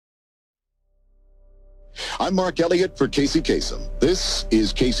I'm Mark Elliott for Casey Kasem. This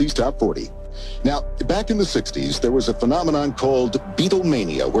is Casey's Top 40. Now, back in the 60s, there was a phenomenon called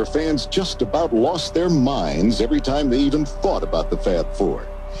Beatlemania, where fans just about lost their minds every time they even thought about the Fab Four.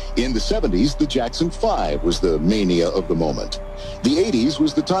 In the 70s, the Jackson 5 was the mania of the moment. The 80s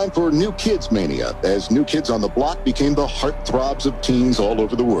was the time for New Kids mania, as New Kids on the Block became the heartthrobs of teens all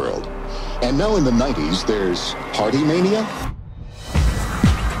over the world. And now in the 90s, there's Party Mania.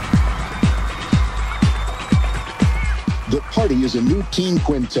 The Party is a new teen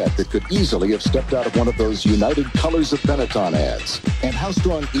quintet that could easily have stepped out of one of those United Colors of Benetton ads. And how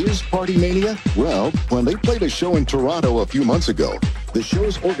strong is Party Mania? Well, when they played a show in Toronto a few months ago, the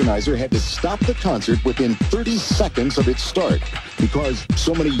show's organizer had to stop the concert within 30 seconds of its start because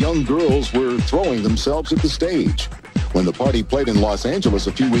so many young girls were throwing themselves at the stage. When the Party played in Los Angeles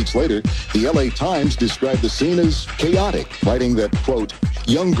a few weeks later, the LA Times described the scene as chaotic, writing that, quote,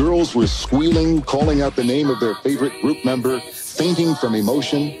 young girls were squealing, calling out the name of their favorite group member, fainting from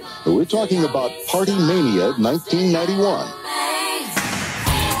emotion. We're talking about Party Mania 1991.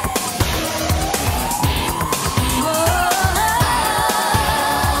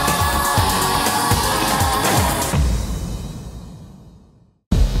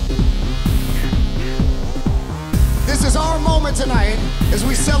 This is our moment tonight as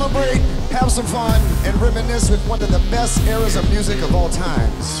we celebrate, have some fun, and reminisce with one of the best eras of music of all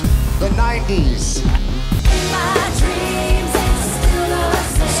times, the 90s. My dreams are still the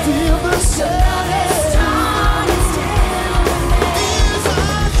same. Still the same. Strong and still remain.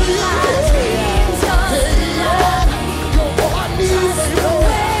 My dreams are still just the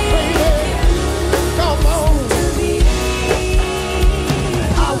way you Come on. to be.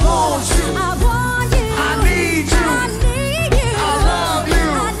 I want you. I want you. I need you. I need you. I love you.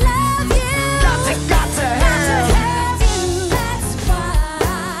 I love you. Got to have you. have you. That's why.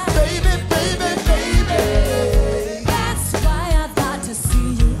 Baby, baby, baby. That's why I've got to see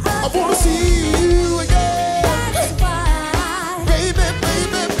you I again. wanna see you again. That's why. Baby,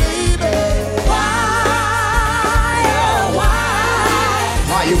 baby, baby. Why, oh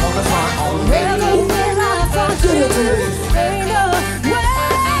why? Why you wanna find on me? Where I found you, ain't no way.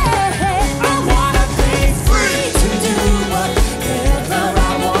 I wanna be free to do whatever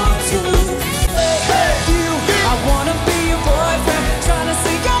I want to. I wanna be your boyfriend, trying to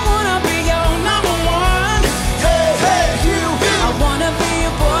say I wanna be your number one. I wanna be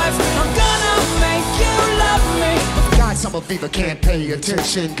your boyfriend, I'm gonna make you love me. God, summer fever can't pay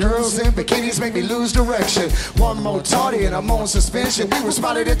attention. Girls in bikinis make me lose direction. One more tardy and I'm on suspension. We were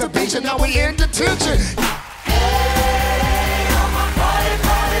spotted at the beach and now we in detention. Hey, all my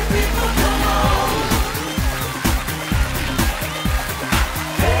party people, come on.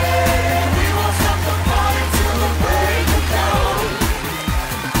 Hey, we won't stop the party till the break of dawn.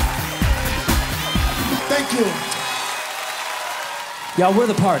 Thank you. Y'all, we're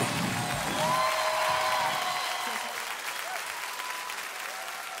the Party.